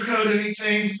wrote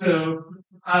anything, so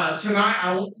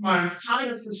tonight my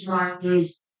title for tonight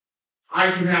is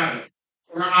 "I Can Have It"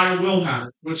 or "I Will Have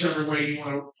It," whichever way you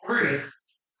want to word it.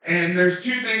 And there's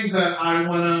two things that I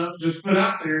want to just put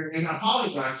out there and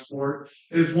apologize for.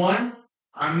 Is one,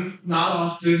 I'm not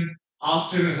Austin.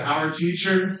 Austin is our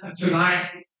teacher tonight.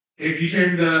 If you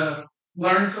came to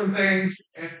learn some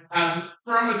things as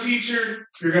from a teacher,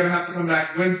 you're going to have to come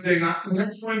back Wednesday, not the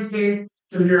next Wednesday,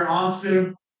 to hear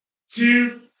Austin.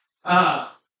 Two, uh,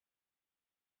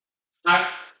 I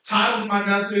titled my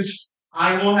message,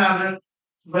 "I Will Have It,"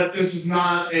 but this is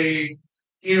not a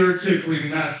ear tickling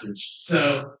message.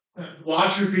 So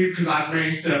watch your feet because I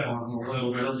may step on them a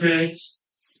little bit, okay?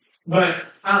 But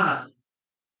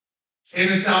and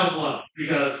it's out of love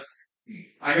because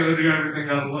I gotta do everything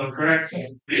out of love, correct?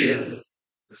 Yeah.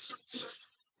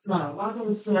 Like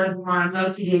I said, my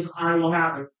message is "I will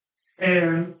have it."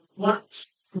 And what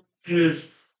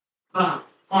is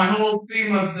my whole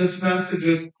theme of this message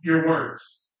is your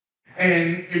words.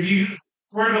 And if you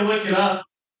were to look it up,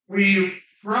 we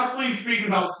roughly speak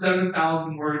about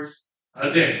 7,000 words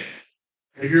a day.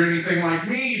 If you're anything like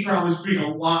me, you probably speak a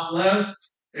lot less.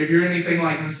 If you're anything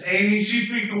like Miss Amy, she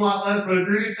speaks a lot less. But if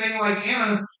you're anything like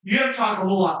Anna, you have to talk a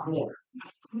whole lot more.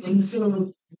 And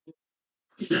so,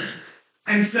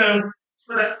 and so,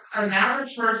 but an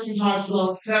average person talks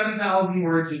about 7,000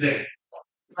 words a day.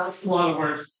 That's a lot of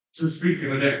words to speak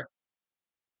in a day.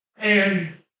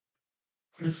 And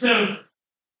so,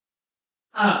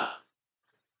 uh,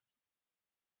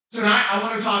 tonight I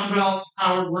want to talk about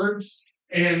our words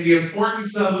and the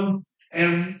importance of them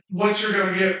and what you're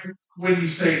going to get when you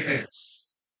say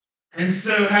things. And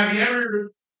so, have you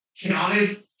ever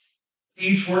counted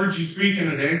each word you speak in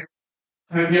a day?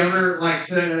 Have you ever like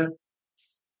said,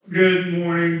 "Good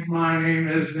morning, my name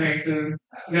is Nathan"?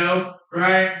 No,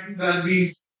 right? That'd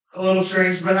be a little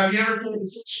strange. But have you ever paid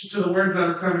attention to the words that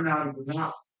are coming out of your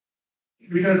mouth?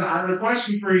 Because I have a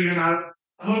question for you, and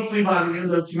hopefully by the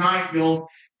end of tonight you'll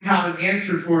have an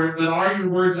answer for it. But are your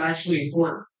words actually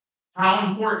important? How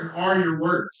important are your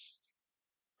words?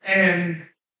 And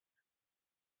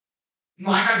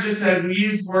like I just said, we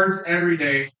use words every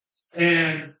day,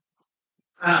 and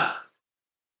uh,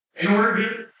 in order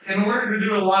to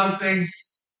do a lot of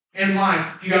things in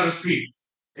life, you got to speak.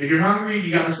 If you're hungry,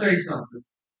 you got to say something.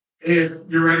 If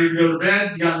you're ready to go to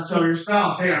bed, you got to tell your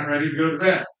spouse, "Hey, I'm ready to go to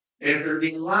bed." If they're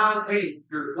being loud, "Hey,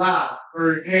 you're loud,"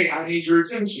 or "Hey, I need your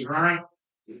attention." Right?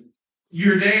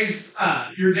 Your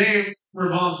day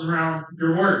revolves around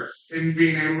your words and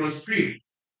being able to speak.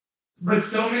 But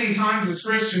so many times as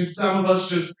Christians, some of us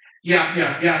just yap,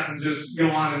 yap, yap, and just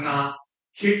go on and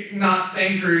not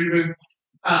think or even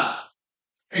uh,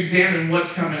 examine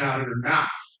what's coming out of your mouth.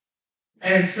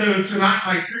 And so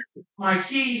tonight, my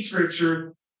key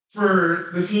scripture for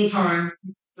this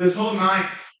whole night,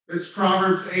 is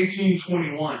Proverbs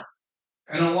 18:21.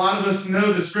 And a lot of us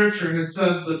know the scripture, and it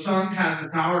says the tongue has the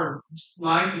power of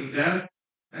life and death,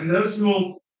 and those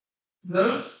who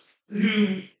love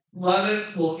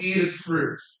it will eat its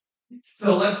fruits.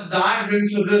 So let's dive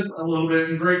into this a little bit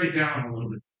and break it down a little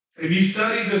bit. If you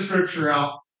study the scripture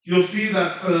out, you'll see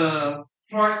that the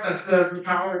part that says the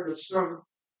power of the tongue,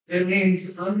 it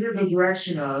means under the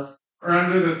direction of, or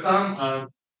under the thumb of,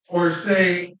 or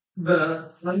say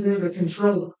the under the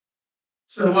control of.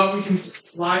 So what we can say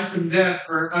is life and death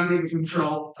are under the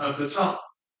control of the tongue.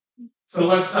 So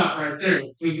let's stop right there.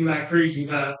 Isn't that crazy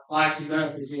that life and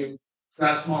death is in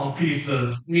that small piece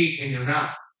of meat in your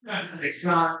mouth? It's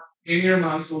not in your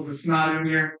muscles. It's not in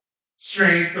your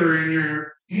strength or in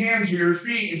your hands or your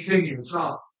feet. It's in your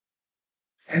tongue.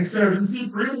 And so if you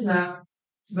keep reading that,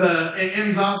 it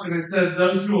ends off and it says,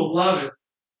 "Those who will love it,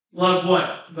 love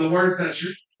what? The words that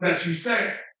you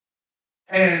say."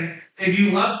 And if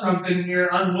you love something and you're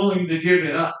unwilling to give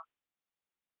it up.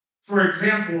 For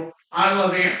example, I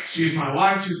love Anna. She's my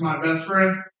wife. She's my best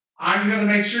friend. I'm going to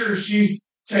make sure she's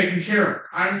taken care of.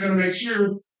 I'm going to make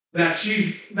sure that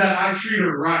I treat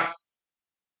her right.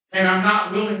 And I'm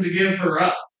not willing to give her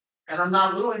up. And I'm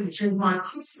not willing to change my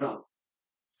mind stuff.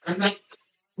 And that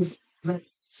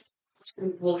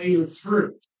will eat its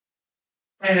fruit.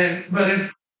 But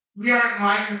if we aren't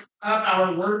lining up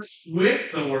our works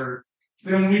with the word,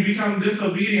 then we become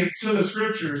disobedient to the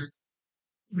scriptures,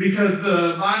 because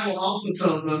the Bible also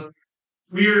tells us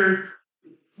we're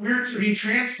to be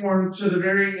transformed to the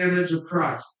very image of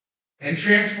Christ. And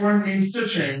transform means to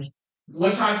change.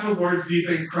 What type of words do you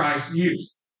think Christ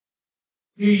used?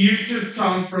 He used his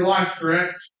tongue for life,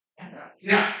 correct?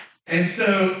 Yeah. And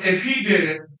so if he did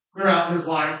it throughout his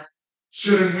life,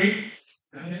 shouldn't we?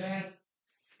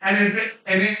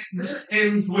 And, this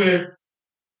ends with,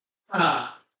 uh,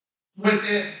 with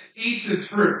it eats its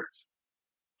fruit,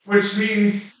 which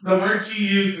means the words you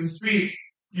use and speak,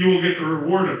 you will get the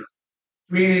reward of it.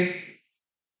 Meaning,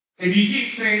 if you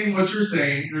keep saying what you're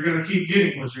saying, you're going to keep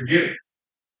getting what you're getting.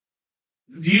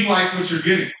 Do you like what you're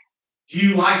getting? Do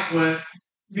you like what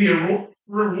the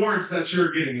rewards that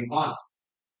you're getting in life?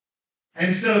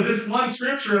 And so this one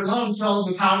scripture alone tells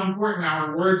us how important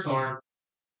our words are.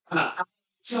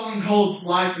 Tongue holds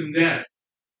life and death.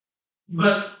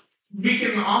 But we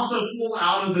can also pull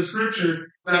out of the scripture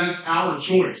that it's our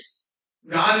choice.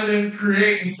 God didn't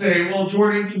create and say, well,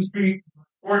 Jordan can speak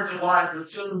words of life, but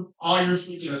soon all you're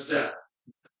speaking is death.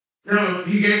 No,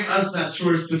 he gave us that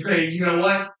choice to say, you know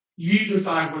what? You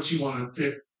decide what you want to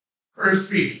pick or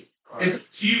speak. It's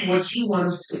to you what you want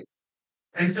to speak.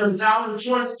 And so it's our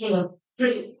choice to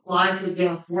pick life and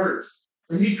death words.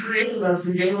 And he created us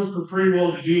and gave us the free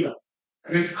will to do that.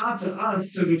 And it's up to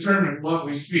us to determine what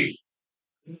we speak.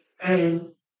 And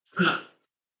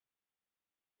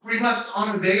we must,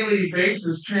 on a daily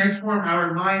basis, transform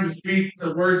our mind to speak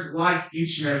the words of life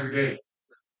each and every day.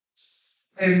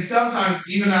 And sometimes,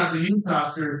 even as a youth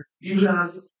pastor, even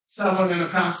as someone in a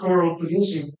pastoral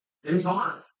position, it's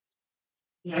hard.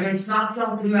 And it's not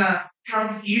something that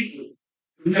comes easily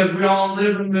because we all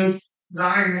live in this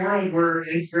dying world where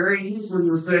it's very easy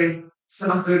to say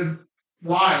something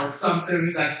wild,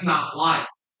 something that's not life.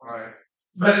 Right.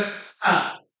 But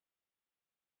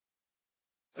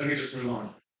let me just move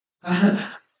on.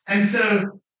 And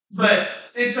so, but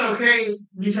it's okay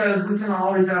because we can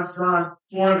always ask God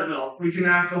for the help. We can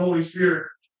ask the Holy Spirit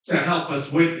to help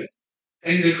us with it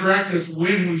and to correct us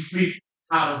when we speak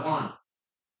out of line.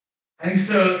 And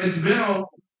so it's been a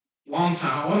long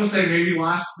time. I want to say maybe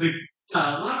last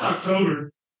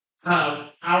October,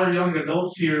 our young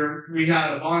adults here, we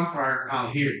had a bonfire out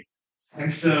here.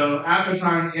 And so at the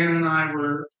time, Anna and I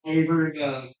were over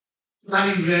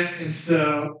that event. And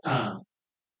so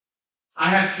I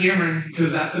had Cameron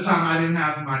because at the time I didn't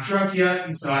have my truck yet.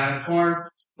 And so I had a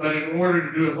car. But in order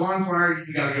to do a bonfire,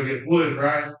 you got to go get wood,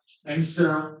 right? And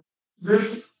so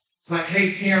it's like,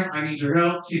 hey, Cam, I need your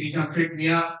help. Can you come pick me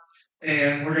up?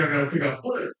 And we're going to go pick up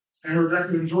wood. And Rebecca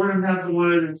and Jordan had the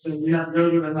wood. And so we have to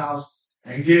go to the house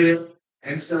and get it.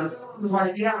 And so I was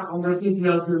like, yeah, I'm going to pick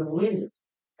you up here in a minute.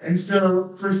 And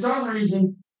so for some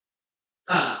reason,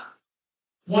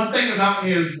 one thing about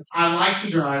me is I like to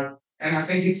drive. And I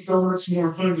think it's so much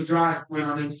more fun to drive when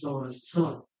I'm in someone's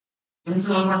truck. And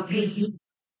so I'm like, hey,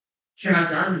 can I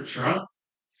drive your truck?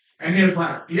 And he was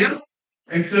like, yeah.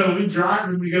 And so we drive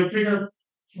and we go pick up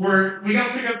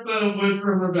the wood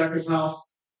from Rebecca's house.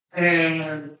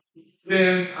 And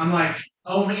then I'm like,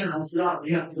 oh man, I forgot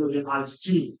we have to go get ice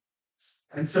too.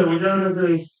 And so we go to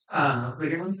this the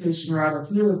gas station right up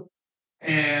here,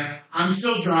 and I'm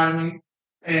still driving,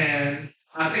 and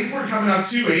I think we're coming up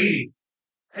 280.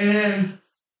 And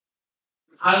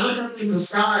I look up in the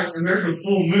sky and there's a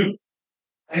full moon.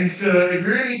 And so if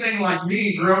you're anything like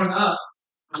me growing up,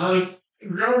 growing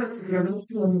in a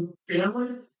Muslim family,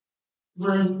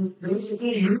 when there's a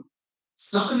full moon,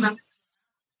 something that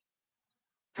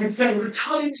and so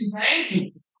without even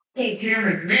thinking, hey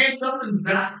Cameron, man, something's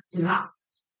bad tonight.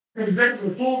 Because there's a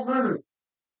full moon.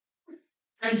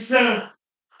 And so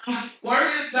I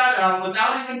blurted that out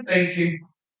without even thinking,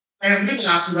 and we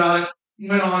laughed about it,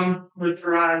 went on with the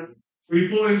ride. We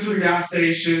pulled into the gas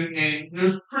station, and it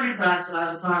was pretty packed, so I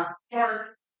had to park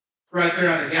right there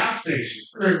at the gas station,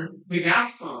 or the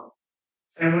gas pump.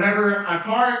 And whenever I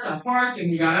parked, and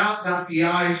we got out, got the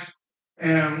ice,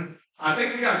 and I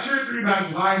think we got 2 or 3 bags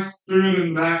of ice, threw it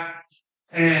in the back,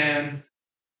 and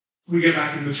we get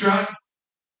back in the truck,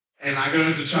 and I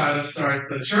go to try to start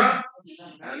the truck,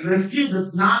 and this key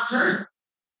does not turn.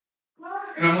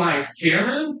 And I'm like,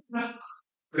 Cameron, I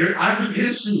have an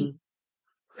issue.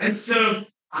 And so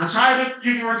I tried it a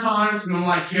few more times, and I'm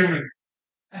like, Cameron,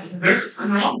 there's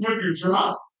something wrong with your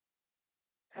truck.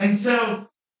 And so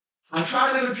I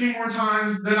tried it a few more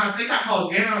times. Then I think I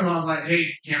called Anna, and I was like, hey,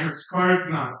 Cameron's car's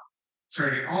not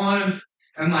turning on.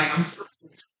 And like, I'm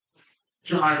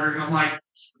driver, and I'm like,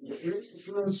 this is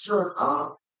really short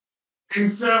up.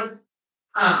 And so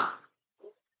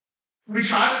we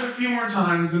tried it a few more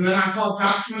times, and then I called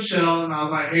Pastor Michelle, and I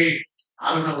was like, hey,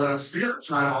 I don't know what else to do.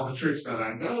 Tried all the tricks that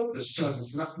I know. This truck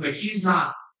is not, the key's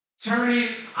not turning.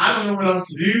 I don't know what else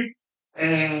to do.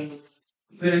 And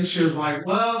then she was like,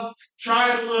 well,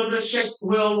 try it a little bit, shake the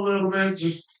wheel a little bit,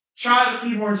 just try it a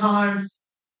few more times.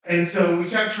 And so we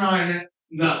kept trying it.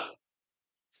 No.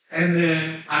 And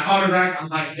then I called her back. I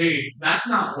was like, hey, that's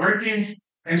not working.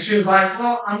 And she was like,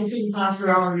 well, I'm going to send Pastor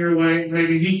out on your way.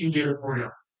 Maybe he can get it for you.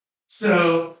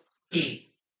 So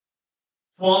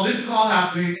while this is all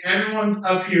happening, everyone's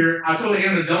up here. I told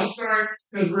Anna, don't start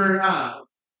because we're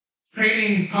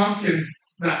painting pumpkins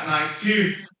that night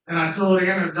too. And I told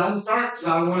Anna, don't start because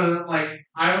I want to, like,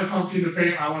 I have a pumpkin to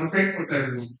paint. I want to paint with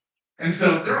everyone. And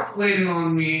so they're all waiting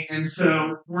on me. And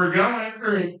so we're going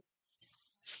through,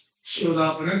 shows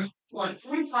up, and it's like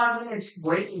 45 minutes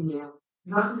waiting there.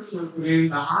 Nothing's happening.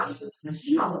 The ice, you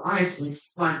see how the ice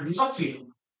is like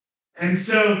melting. And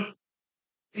so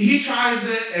he tries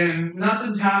it and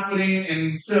nothing's happening.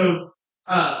 And so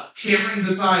Cameron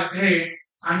decides, hey,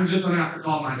 I'm just going to have to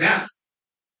call my dad.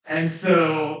 And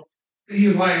so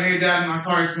he's like, hey, Dad, my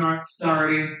car's not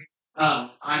starting.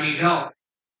 I need help.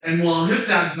 And well, his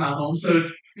dad's not home. So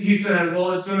he said,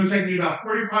 well, it's going to take me about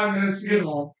 45 minutes to get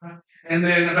home and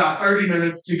then about 30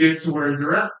 minutes to get to where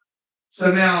you're at.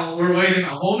 So now we're waiting a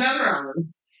whole nother hour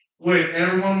with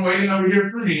everyone waiting over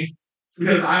here for me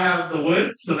because I have the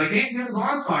wood, so they can't get the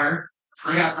bonfire.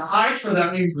 I got the ice, so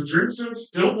that means the drinks are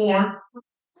still warm.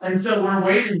 And so we're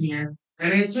waiting here.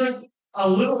 And it took a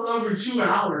little over 2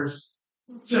 hours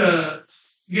to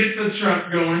get the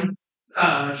truck going.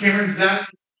 Cameron's dad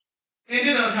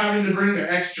ended up having to bring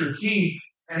the extra key,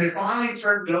 and it finally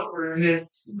turned over, and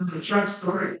the truck's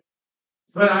started.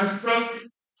 But I spoke,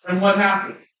 and what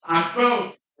happened? I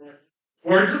spoke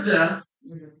words of death.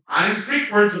 I didn't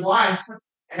speak words of life,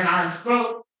 and I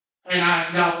spoke, and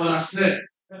I got what I said.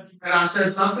 And I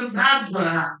said something bad's going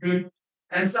to happen,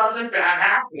 and something bad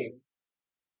happened.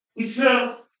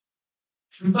 So,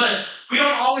 but we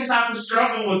don't always have to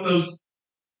struggle with those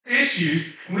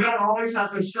issues. We don't always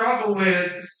have to struggle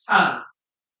with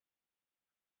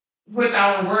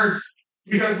our words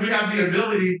because we have the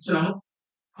ability to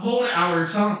hold our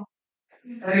tongue.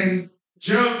 And in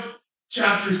Job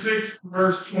chapter 6,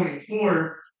 verse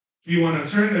 24, if you want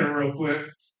to turn there real quick.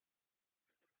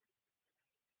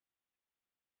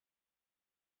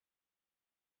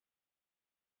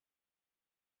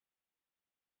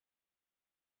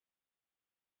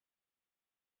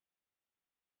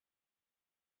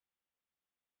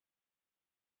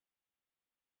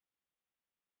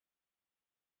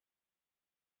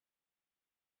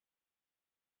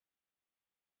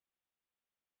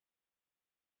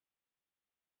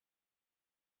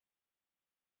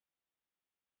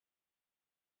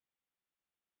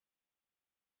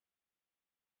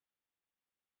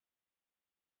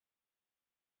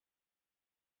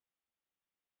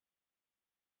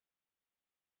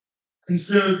 And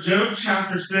so Job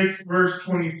chapter 6, verse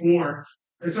 24,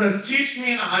 it says, teach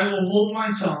me and I will hold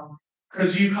my tongue,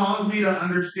 because you cause me to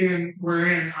understand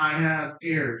wherein I have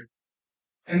erred.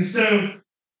 And so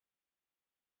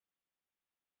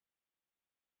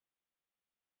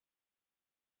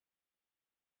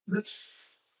this,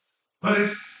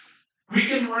 but we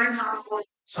can learn how to hold our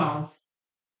tongue,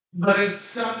 but it's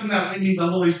something that we need the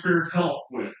Holy Spirit's help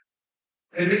with.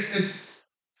 It's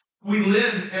we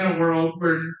live in a world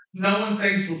where no one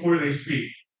thinks before they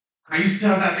speak. I used to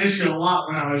have that issue a lot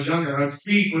when I was younger. I'd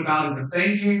speak without even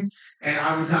thinking, and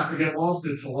I would have to get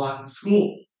lawsuits a lot in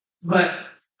school. But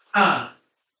uh,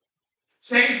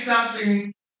 saying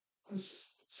something,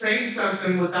 saying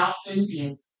something without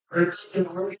thinking, or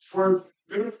for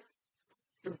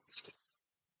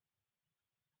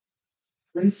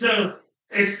and so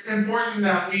it's important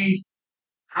that we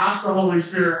ask the Holy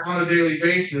Spirit on a daily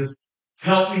basis,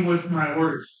 help me with my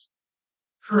words,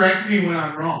 correct me when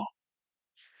I'm wrong.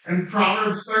 And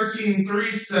Proverbs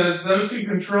 13:3 says, those who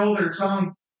control their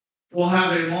tongue will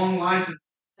have a long life,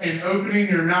 and opening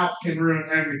your mouth can ruin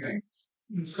everything.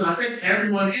 So I think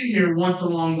everyone in here wants a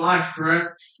long life,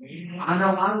 correct? I know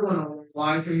I want a long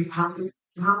life, and how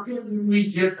can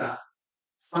we get that?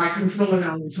 By controlling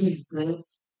our tongue, correct?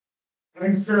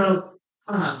 And so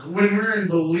when we're in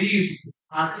Belize,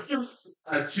 I think it was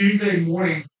a Tuesday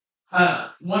morning.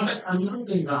 Another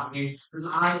thing about me is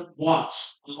I watch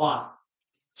a lot,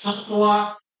 talk a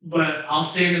lot, but I'll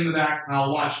stand in the back and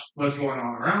I'll watch what's going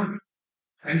on around me.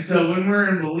 And so when we're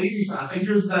in Belize, I think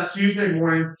it was that Tuesday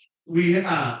morning, we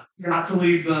got to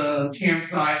leave the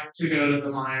campsite to go to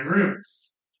the Mayan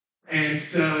ruins. And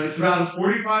so it's about a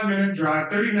 45-minute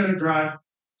drive, 30-minute drive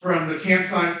from the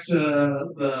campsite to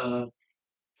the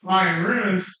Mayan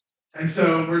ruins. And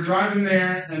so we're driving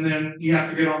there, and then you have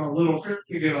to get on the little ferry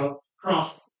to get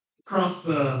across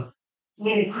the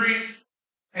little creek,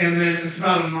 and then it's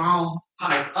about a mile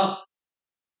hike up.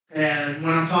 And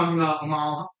when I'm talking about a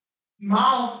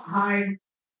mile high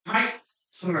hike,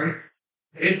 sorry,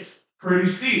 it's pretty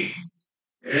steep.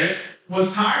 It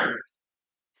was tiring.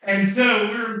 And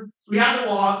so we had to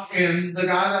walk, and the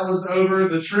guy that was over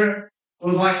the trip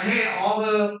was like, hey, all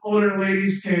the older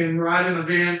ladies can ride in a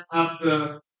van up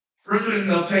the road and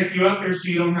they'll take you up there so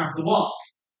you don't have to walk.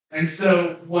 And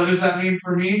so, what does that mean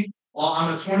for me? Well,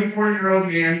 I'm a 24-year-old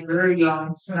man, very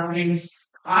young. So that means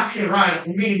I get right. I'm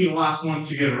going to be the last one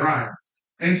to get it right.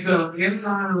 And so, in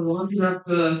line, we're walking up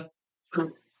the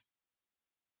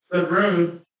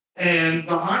road, and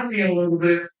behind me a little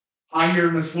bit, I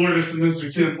hear Miss Lourdes and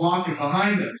Mr. Tim walking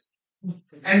behind us.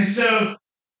 And so,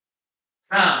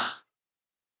 uh,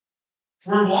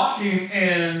 we're walking,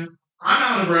 and I'm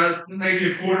out of breath,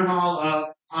 maybe a quarter mile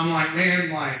up. I'm like,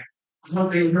 man, like, I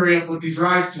hope they would hurry up with these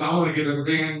rides because I want to get in the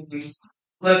van and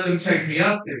let them take me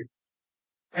up there.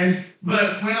 And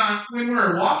but when we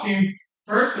were walking,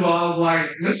 first of all, I was like,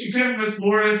 Mr. Tim and Miss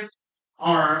Lourdes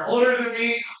are older than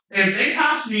me. If they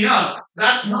pass me up,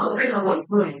 that's not gonna look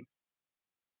good.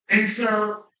 And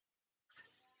so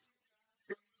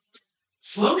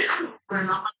slowly,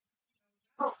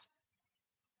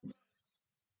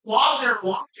 while they're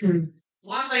walking,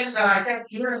 one thing that I kept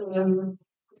hearing them,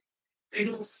 it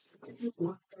was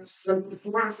like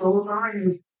before the whole time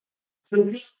is the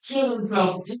to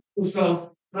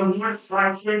himself, the Lord is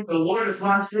my strength, the Lord is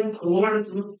my strength, the Lord is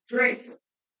my strength.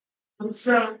 And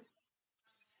so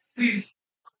these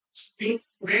people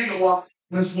began to walk.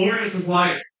 Miss Lourdes is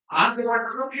like, I'm going to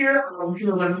come here, I'm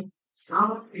feeling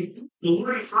the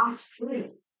Lord is my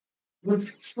strength. Let's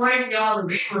explain y'all to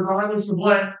me, regardless of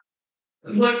what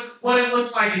it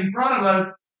looks like in front of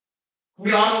us.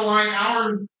 We ought to align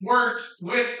our works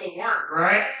with the word,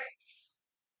 right?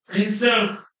 And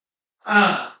so,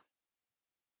 uh,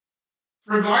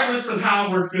 regardless of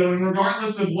how we're feeling,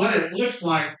 regardless of what it looks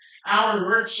like, our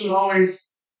words should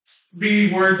always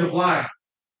be words of life.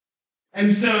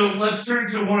 And so let's turn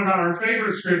to one of our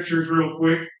favorite scriptures real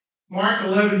quick. Mark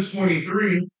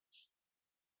 11:23.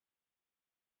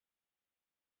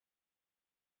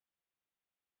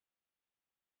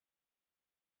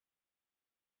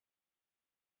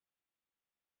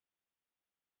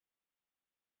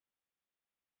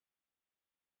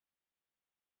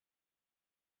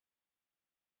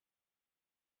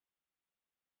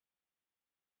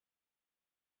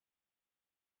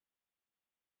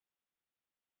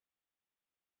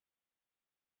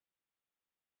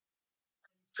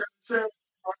 So,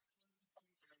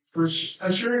 for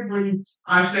assuredly,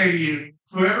 I say to you,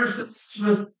 whoever sits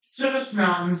to this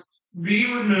mountain, be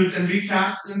removed and be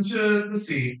cast into the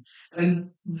sea, and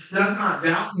does not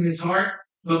doubt in his heart,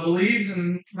 but believes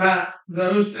in that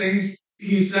those things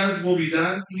he says will be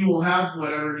done, he will have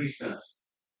whatever he says.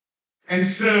 And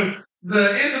so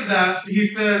the end of that, he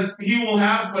says he will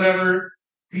have whatever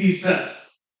he says.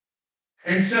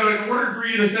 And so in order for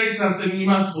you to say something, you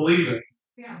must believe it.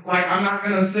 Yeah. Like I'm not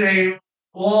gonna say,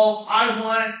 well, I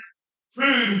want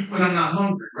food when I'm not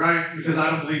hungry, right? Because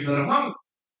I don't believe that I'm hungry.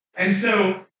 And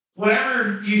so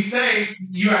whatever you say,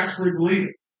 you actually believe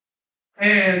it.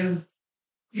 And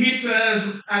he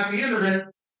says at the end of it,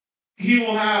 he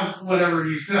will have whatever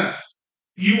he says.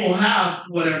 You will have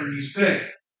whatever you say,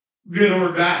 good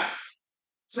or bad.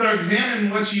 So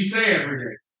examine what you say every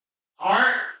day.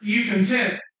 Are you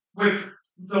content with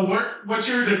the work, what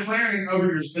you're declaring over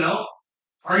yourself?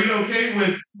 Are you okay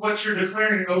with what you're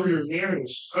declaring over your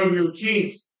marriage, over your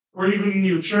kids, or even in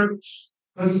your church?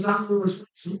 Because it's not our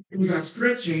responsibility as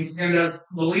Christians and as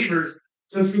believers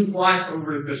to speak life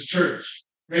over this church.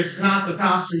 It's not the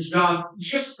pastor's job,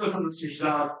 just the pastor's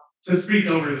job, to speak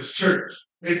over this church.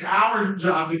 It's our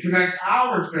job to connect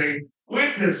our faith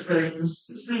with his faith and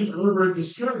speak over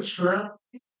this church, correct?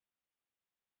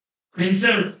 And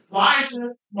so, why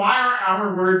are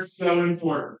our words so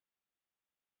important?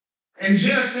 In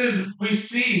Genesis, we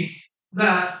see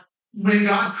that when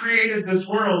God created this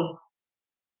world,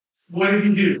 what did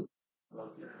he do?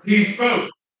 He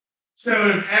spoke. So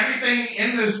if everything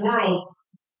in this world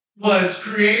was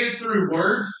created through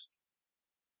words,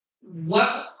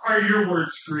 what are your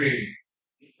words creating?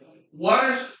 What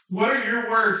are your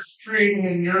words creating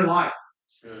in your life?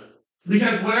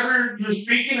 Because whatever you're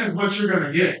speaking is what you're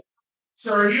going to get.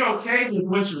 So are you okay with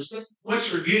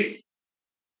what you're getting?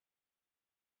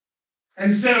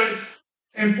 And so it's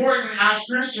important as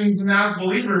Christians and as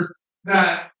believers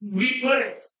that we put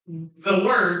the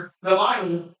word, the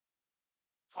Bible,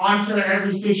 onto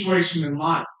every situation in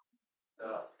life.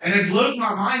 And it blows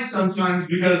my mind sometimes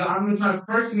because I'm the type of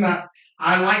person that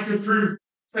I like to prove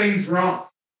things wrong.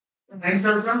 And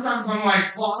so sometimes I'm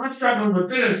like, well, I'm struggling with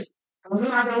this. And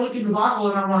then I go look at the Bible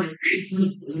and I'm like, it's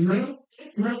me.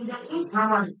 And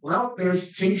I'm like, well,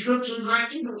 there's two scriptures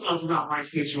right here that talks about my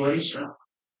situation.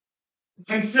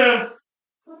 And so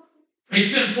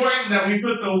it's important that we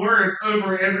put the word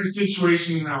over every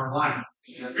situation in our life,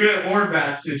 good or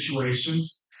bad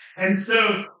situations. And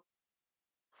so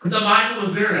the Bible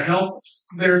is there to help us.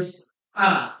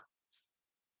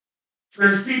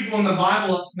 There's people in the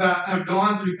Bible that have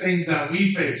gone through things that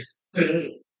we face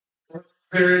today.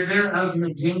 They're there as an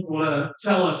example to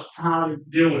tell us how to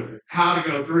deal with it, how to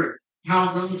go through it,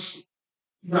 how God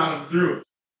got them through it.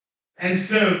 And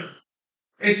so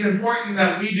it's important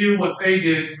that we do what they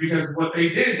did because what they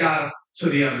did got them to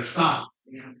the other side.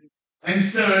 And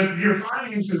so if your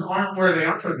finances aren't where they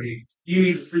are to be, you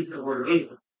need to speak the word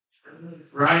over,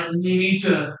 right? And you need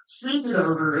to speak it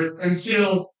over it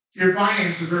until your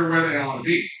finances are where they ought to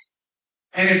be.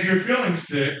 And if you're feeling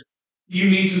sick, you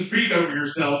need to speak over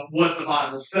yourself what the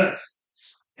Bible says.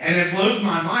 And it blows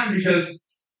my mind because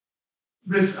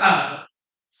this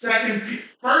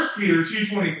First Peter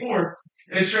 2:24,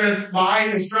 it says, "By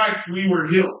His stripes we were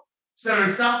healed." So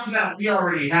it's something that we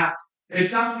already have.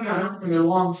 It's something that happened a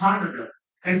long time ago.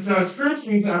 And so as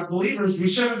Christians, as believers, we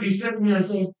shouldn't be sitting here and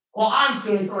saying, "Well, I'm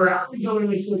sick," or "I'm dealing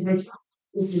with sickness,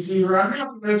 this disease," or "I'm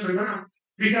having this or that,"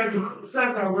 because the Bible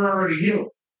says that we're already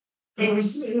healed. But we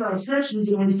sit here as Christians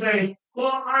and we say,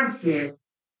 "Well, I'm sick,"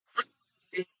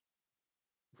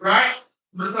 right?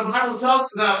 But the Bible tells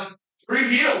us that we're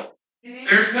healed.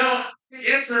 There's no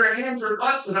ifs or ands or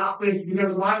buts about this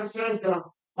because the Bible says that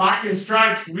by His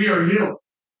stripes we are healed.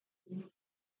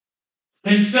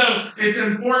 And so it's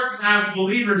important as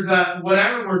believers that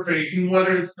whatever we're facing,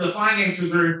 whether it's the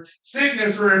finances or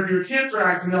sickness, or if your kids are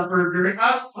acting up, or if your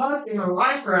husband or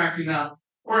wife are acting up,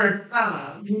 or if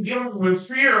you're dealing with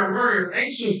fear or worry or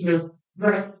anxiousness,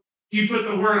 that you put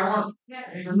the word on.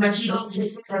 And that you don't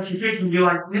just look at your kids and be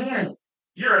like, "Man,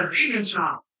 you're a demon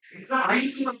child." I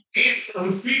used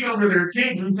to speak over their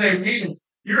kids and say, "Man,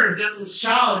 you're a devil's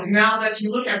child." And now that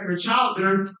you look at their child,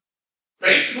 they're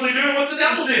basically doing what the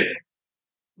devil did.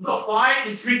 But why?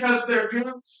 It's because their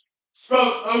parents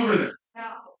spoke over them.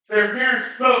 Their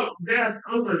parents spoke death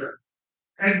over them.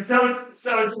 And so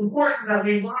it's important that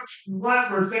we watch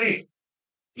what we're saying.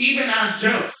 Even as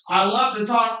jokes. I love to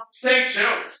say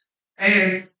jokes.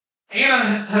 And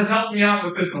Anna has helped me out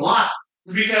with this a lot.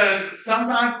 Because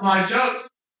sometimes my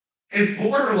jokes is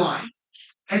borderline.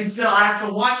 And so I have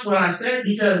to watch what I say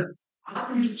because I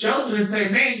can be joking and say,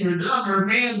 "Man, you're dumb," or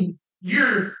 "Man,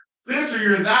 you're this," or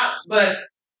 "You're that." But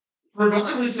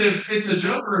regardless if it's a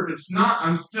joke or if it's not,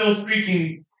 I'm still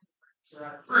speaking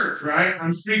words, right?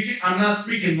 I'm not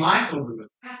speaking life over them.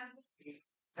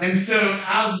 And so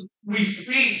as we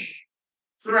speak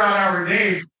throughout our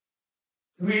days,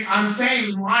 I'm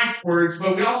saying life words,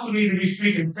 but we also need to be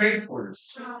speaking faith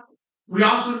words. We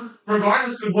also,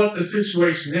 regardless of what the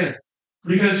situation is,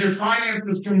 because your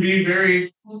finances can be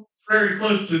very, very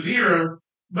close to zero,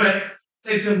 but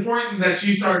it's important that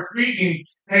you start speaking,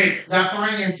 "Hey, that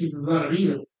finances is going to be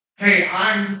there. Hey,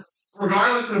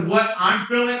 regardless of what I'm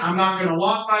feeling, I'm not going to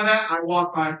walk by that. I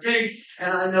walk by faith,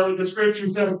 and I know the scripture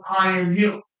says I am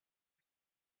healed."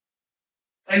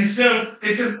 And so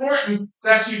it's important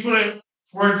that you put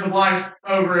words of life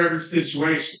over every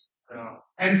situation.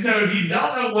 And so if you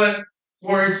don't know what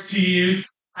words to use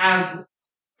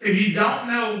if you don't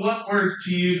know what words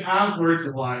to use as words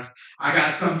of life, I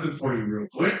got something for you real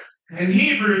quick. In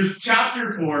Hebrews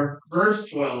chapter 4, verse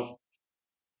 12.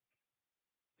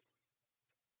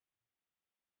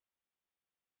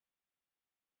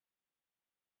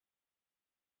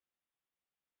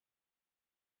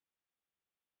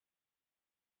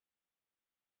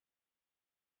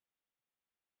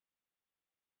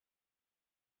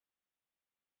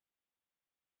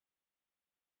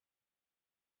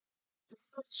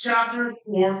 Chapter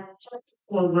 4,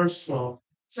 verse 12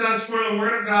 says, "For the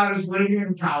word of God is living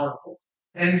and powerful,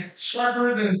 and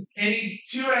sharper than any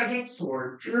two-edged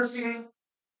sword, piercing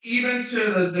even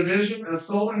to the division of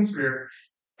soul and spirit,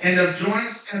 and of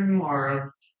joints and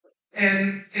marrow,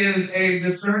 and is a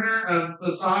discerner of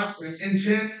the thoughts and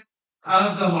intents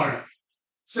of the heart."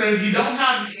 So if you don't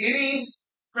have any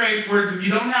faith words, if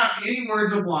you don't have any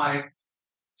words of life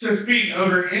to speak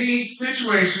over any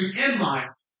situation in life,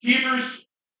 Hebrews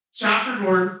chapter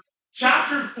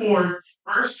 4,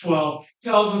 verse 12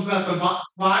 tells us that the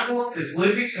Bible is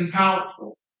living and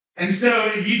powerful. And so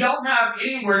if you don't have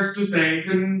any words to say,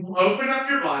 then open up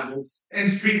your Bible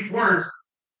and speak words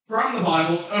from the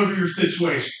Bible over your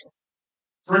situation.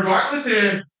 Regardless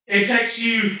if it takes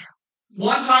you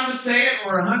one time to say it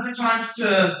or 100 times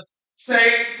to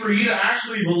say it for you to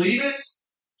actually believe it,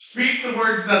 speak the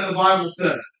words that the Bible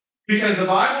says. Because the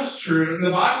Bible's true, and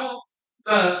the Bible,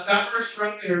 that verse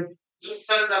right there just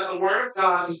says that the Word of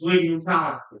God is living and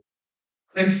powerful.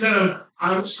 And so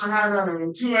I wish I had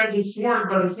a two-edged sword,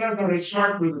 but instead that it's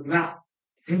sharper than that.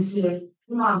 And so in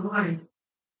my mind,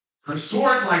 a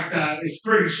sword like that is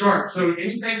pretty sharp. So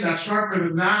anything that's sharper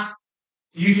than that,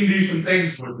 you can do some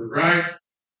things with it, right?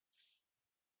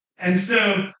 And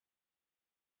so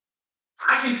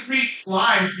I can speak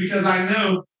life because I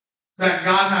know that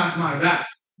God has my back,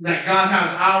 that God has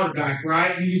our back,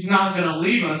 right? And He's not going to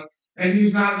leave us, and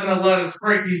He's not going to let us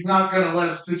break. He's not going to let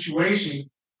a situation,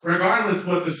 regardless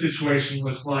what the situation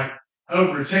looks like,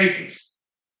 overtake us,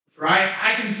 right?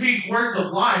 I can speak words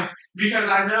of life because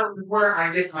I know where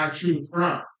I get my truth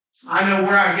from. I know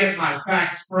where I get my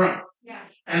facts from.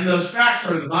 And those facts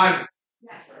are the Bible,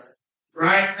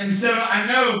 right? And so I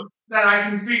know that I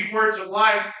can speak words of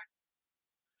life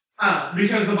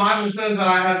because the Bible says that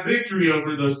I have victory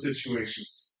over those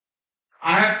situations.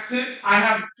 I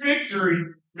have victory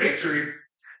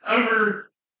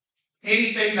over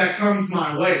anything that comes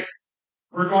my way,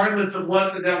 regardless of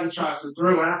what the devil tries to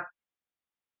throw at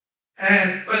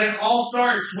me. But it all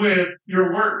starts with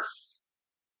your words.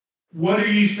 What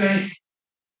are you saying?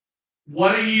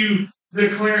 What are you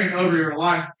declaring over your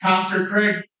life? Pastor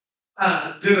Craig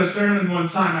did a sermon one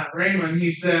time at Raymond.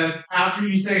 He said, after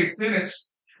you say it's finished,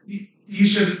 you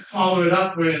should follow it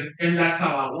up with, and that's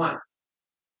how I want it.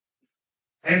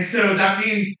 And so that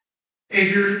means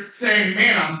if you're saying,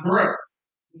 man, I'm broke,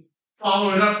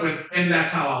 follow it up with, and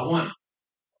that's how I want it.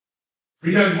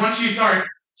 Because once you start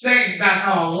saying that's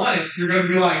how I want it, you're going to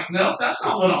be like, no, that's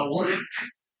not what I want.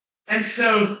 And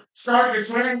so start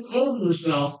declaring over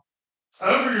yourself,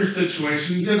 over your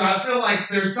situation, because I feel like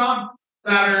there's some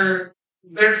that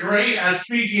they're great at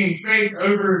speaking faith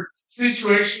over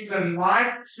situations in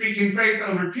life, speaking faith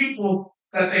over people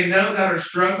that they know that are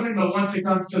struggling, but once it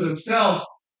comes to themselves,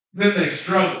 then they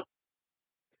struggle.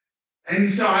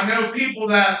 And so I know people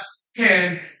that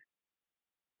can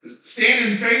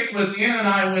stand in faith with Ann and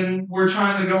I when we're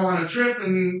trying to go on a trip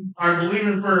and are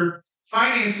believing for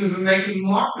finances, and they can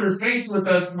walk their faith with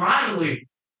us mightily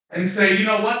and say, you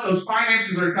know what, those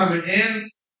finances are coming in,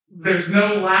 there's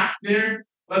no lack there.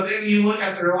 But then you look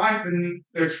at their life and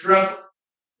they're struggling.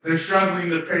 They're struggling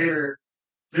to pay their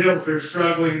bills. They're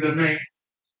struggling to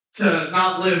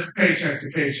not live paycheck to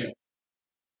paycheck.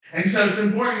 And so it's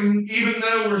important, even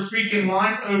though we're speaking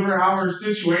life over our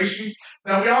situations,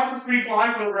 that we also speak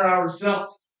life over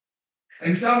ourselves.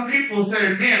 And some people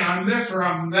say, man, I'm this or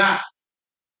I'm that.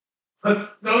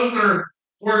 But those are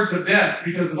words of death,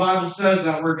 because the Bible says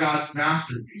that we're God's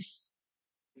masterpiece.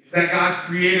 That God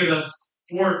created us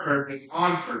for a purpose,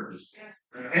 on purpose.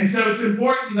 And so it's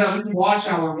important that we watch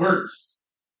our words.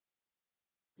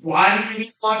 Why do we need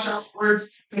to watch our words?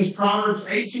 Because Proverbs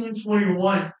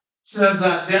 18:21 says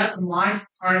that death and life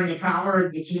are in the power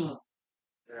of the tongue.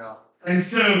 Yeah. And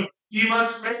so you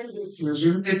must make a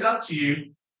decision. It's up to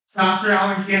you. Pastor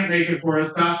Allen can't make it for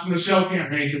us. Pastor Michelle can't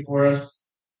make it for us.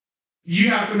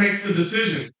 You have to make the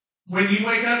decision. When you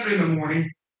wake up in the morning,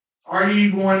 are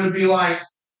you going to be like,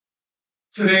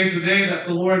 today's the day that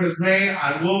the Lord has made,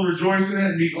 I will rejoice in it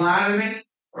and be glad in it?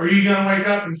 Or are you going to wake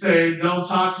up and say, don't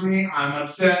talk to me, I'm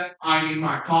upset, I need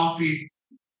my coffee,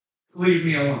 leave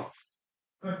me alone?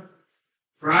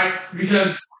 Right?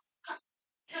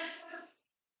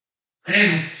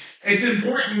 And it's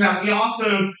important that we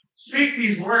also speak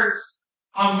these words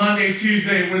on Monday,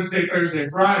 Tuesday, Wednesday, Thursday,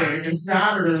 Friday, and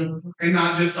Saturday, and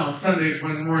not just on Sundays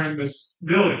when we're in this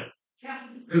building.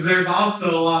 Because there's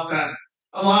also a lot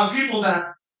of people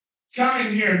that come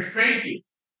in here and fake it.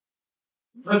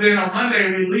 But then on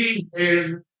Monday we leave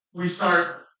and we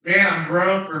start, man, I'm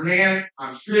broke, or man,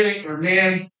 I'm sick, or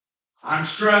man, I'm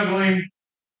struggling.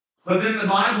 But then the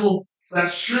Bible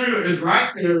that's true is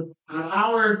right there at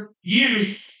our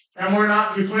use, and we're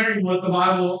not declaring what the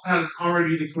Bible has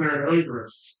already declared over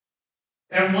us.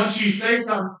 And when you say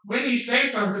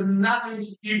something, that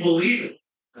means you believe it.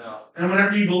 Yeah. And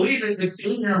whenever you believe it, it's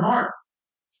in your heart.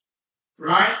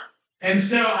 Right? And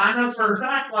so I know for a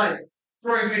fact, like,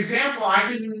 for an example, I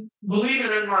can believe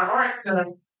it in my heart that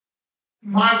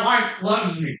my wife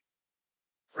loves me,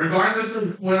 regardless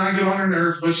of when I get on her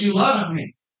nerves, but she loves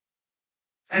me.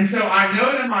 And so I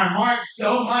know it in my heart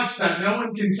so much that no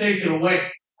one can take it away.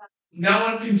 No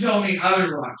one can tell me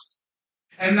otherwise.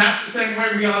 And that's the same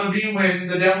way we ought to be when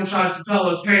the devil tries to tell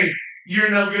us, hey,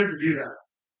 you're no good to do that.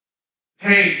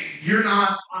 Hey, you're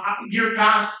not, your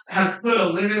past has put a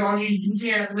limit on you. You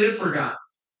can't live for God.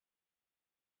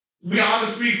 We ought to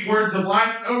speak words of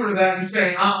life over that and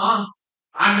say, I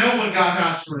know what God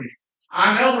has for me.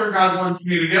 I know where God wants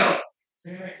me to go.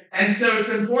 And so it's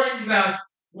important that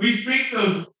we speak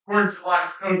those words of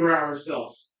life over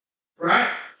ourselves. Right?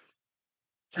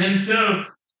 And so,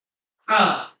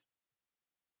 I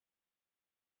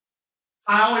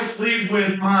always leave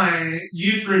with my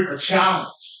youth group a challenge.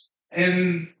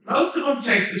 And most of them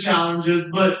take the challenges,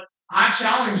 but I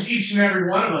challenge each and every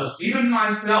one of us, even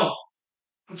myself,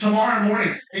 tomorrow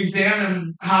morning,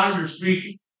 examine how you're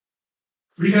speaking.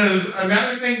 Because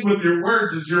another thing with your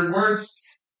words is your words,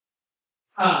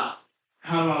 how do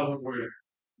I word it?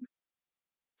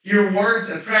 Your words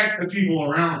affect the people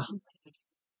around you.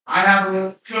 I have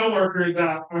a coworker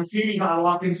that when he sees I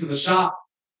walk into the shop,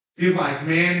 he's like,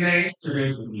 man, Nate,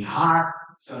 today's gonna be hot,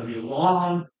 it's gonna be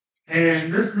long.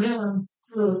 And this man,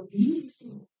 he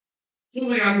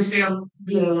fully understand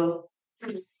the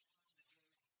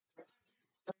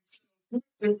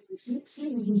I'm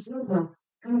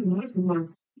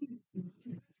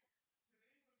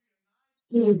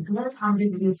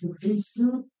going to be for peace,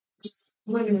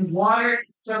 living in water,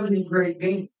 something a great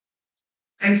game.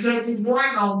 And so it's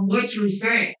important on what you're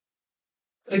saying.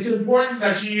 It's important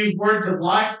that you use words of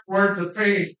life, words of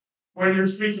faith when you're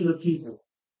speaking to people.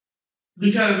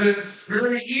 Because it's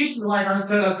very easy, like I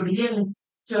said at the beginning,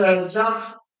 to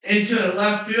jump into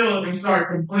left field and start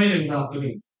complaining about the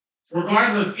game.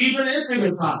 Regardless, even if it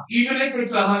is hot, even if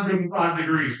it's 105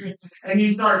 degrees, and you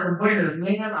start complaining,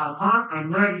 man, I'm hot,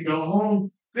 I'm ready to go home,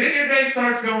 then your day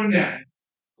starts going down.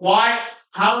 Why?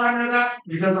 How do I know that?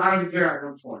 Because I was there at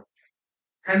one point.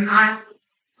 And I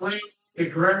like to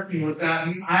correct me with that.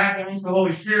 And I have to ask the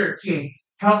Holy Spirit to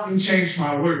help me change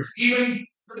my words. Even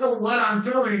though what I'm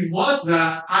feeling was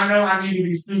that, I know I need to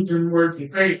be speaking words of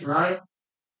faith, right?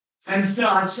 And so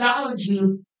I challenge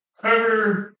you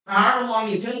over however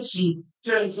long it takes you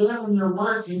to examine your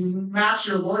words and match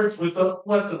your words with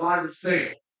what the Bible is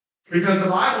saying. Because the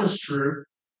Bible is true,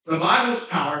 the Bible is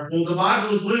powerful, the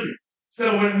Bible is living.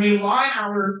 So when we align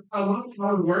our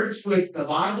words with the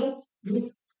Bible,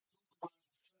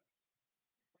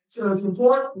 so it's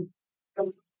important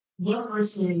that what we're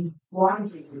seeing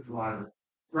lines up with the Bible,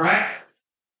 right?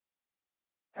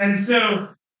 And so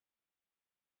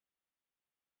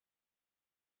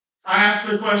I ask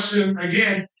the question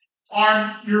again,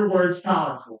 are your words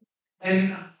powerful?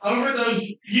 And over those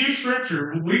few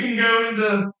scriptures, we can go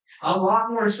into a lot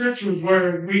more scriptures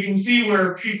where we can see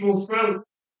where people spoke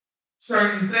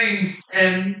certain things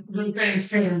and the things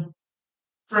came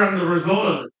from the result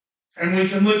of it. And we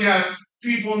can look at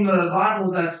people in the Bible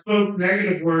that spoke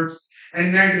negative words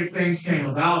and negative things came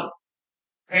about it.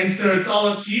 And so it's all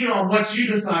up to you on what you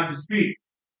decide to speak.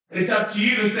 It's up to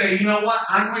you to say, you know what,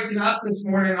 I'm waking up this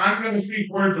morning, I'm going to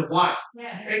speak words of life.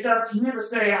 Yeah. It's up to you to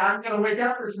say, I'm going to wake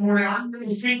up this morning, I'm going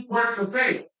to speak words of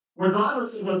faith,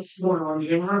 regardless of what's going on.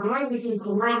 And regardless of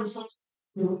the world is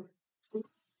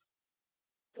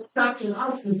it's up to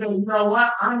us to say, you know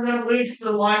what, I'm going to live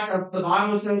the life that the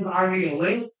Bible says I need to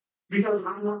live because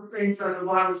I want things that the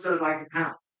Bible says I can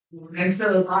have. And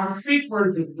so if I speak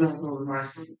words of death over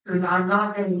myself, then I'm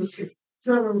not going to listen.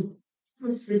 So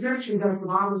it's essentially that the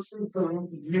Bible says that I want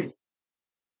to do.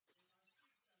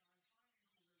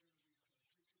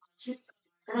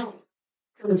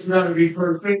 It's not to be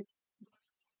perfect.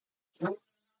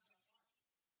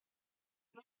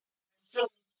 So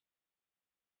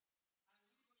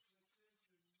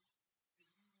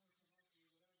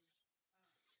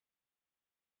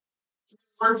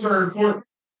words are important.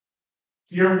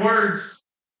 Your words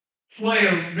play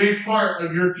a big part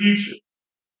of your future.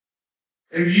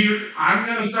 I'm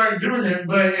going to start doing it,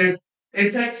 but if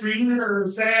it takes for you to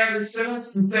say every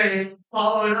sentence and say,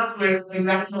 follow it up with, and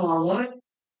that's how I want it,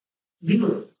 do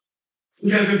it.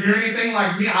 Because if you're anything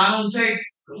like me, I don't take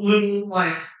little,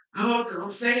 like, oh,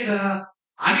 don't say that.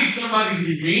 I need somebody to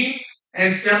be mean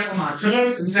and step on my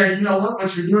toes and say, you know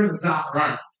what you're doing is not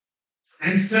right.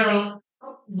 And so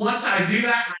once I do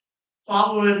that, I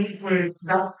follow it with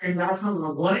that, and that's not what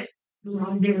I want, then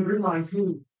I'm going to realize,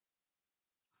 hey,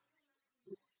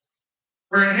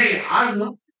 I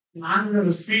want, and I'm going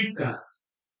to speak that.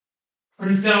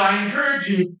 And so I encourage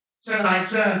you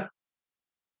to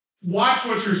watch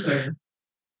what you're saying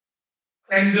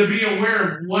and to be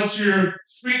aware of what you're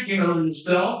speaking over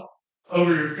yourself,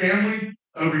 over your family,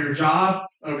 over your job,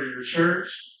 over your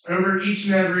church, over each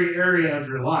and every area of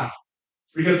your life.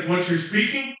 Because what you're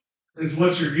speaking is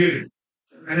what you're getting.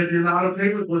 And if you're not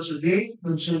okay with what you're getting,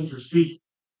 then change your speaking.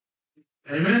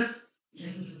 Amen?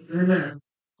 Amen.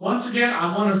 Once again,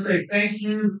 I want to say thank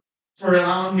you for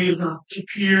allowing me to come up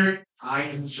here. I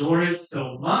enjoy it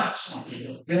so much.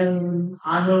 And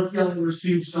I hope y'all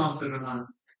receive something tonight.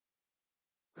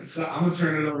 And so I'm going to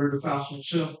turn it over to Pastor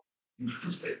Michelle.